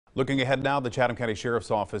Looking ahead now, the Chatham County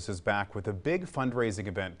Sheriff's Office is back with a big fundraising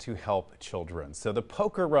event to help children. So the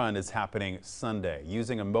poker run is happening Sunday.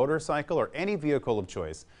 Using a motorcycle or any vehicle of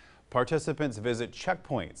choice, participants visit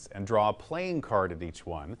checkpoints and draw a playing card at each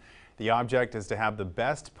one. The object is to have the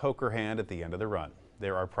best poker hand at the end of the run.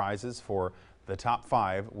 There are prizes for the top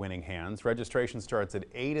 5 winning hands. Registration starts at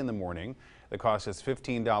 8 in the morning. The cost is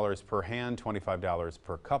 $15 per hand, $25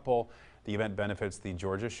 per couple. The event benefits the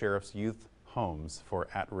Georgia Sheriff's Youth Homes for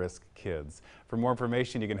at-risk kids. For more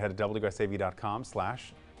information, you can head to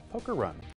wsav.com/pokerrun.